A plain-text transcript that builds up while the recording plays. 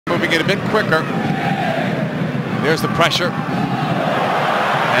moving it a bit quicker. There's the pressure.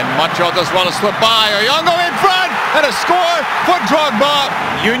 And Montreal does well to slip by. Oyongo in front, and a score for Drogba.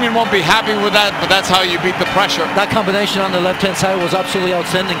 Union won't be happy with that, but that's how you beat the pressure. That combination on the left-hand side was absolutely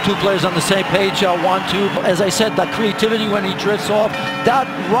outstanding. Two players on the same page, 1-2. As I said, that creativity when he drifts off, that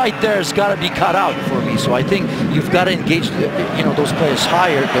right there has got to be cut out for me. So I think you've got to engage, those players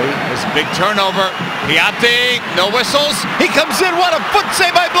higher. There's a big turnover. Piatti, no whistles. He comes in. What a foot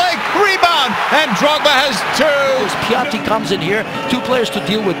save by Blake. Rebound, and Drogba has two. Piatti comes in here, two players to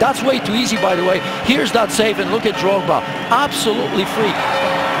deal with. That's way too easy, by the way. Here's that save, and look at Drogba, absolutely free.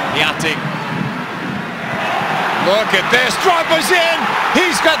 Piatti. Look at this. Drogba's in.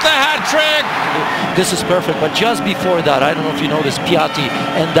 He's got the hat trick. This is perfect, but just before that, I don't know if you noticed Piatti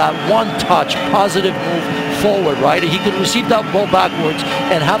and that one touch, positive move forward, right? He could receive that ball backwards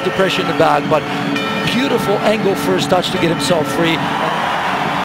and have the pressure in the bag, but beautiful angle first touch to get himself free.